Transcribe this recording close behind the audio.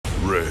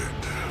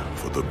Red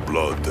for the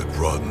blood that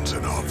runs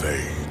in our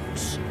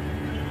veins.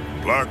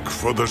 Black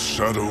for the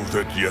shadow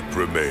that yet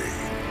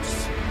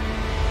remains.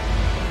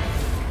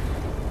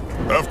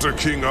 After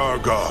King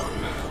Argon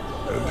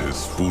and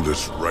his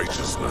foolish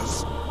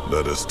righteousness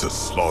led us to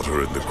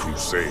slaughter in the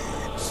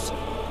Crusades,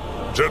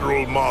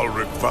 General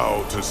Malric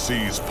vowed to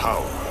seize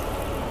power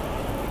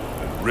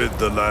and rid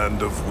the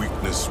land of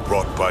weakness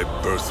brought by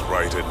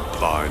birthright and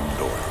blind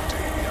loyalty.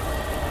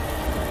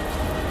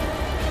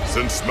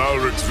 Since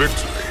Malric's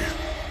victory,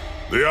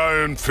 the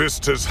Iron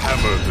Fist has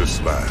hammered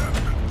this land.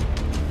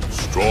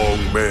 Strong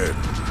men,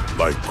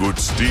 like good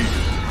steel,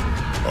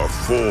 are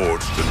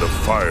forged in the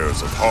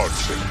fires of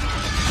hardship.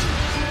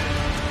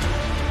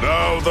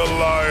 Now the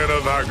Lion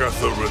of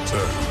Agatha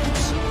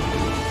returns.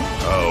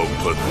 How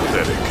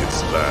pathetic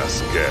its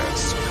last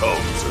gasp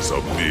comes as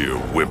a mere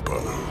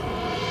whimper.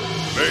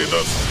 May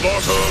the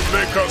slaughter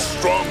make us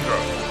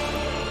stronger.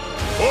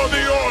 For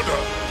the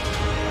Order!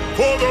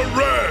 For the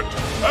Red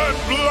and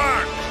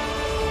Black!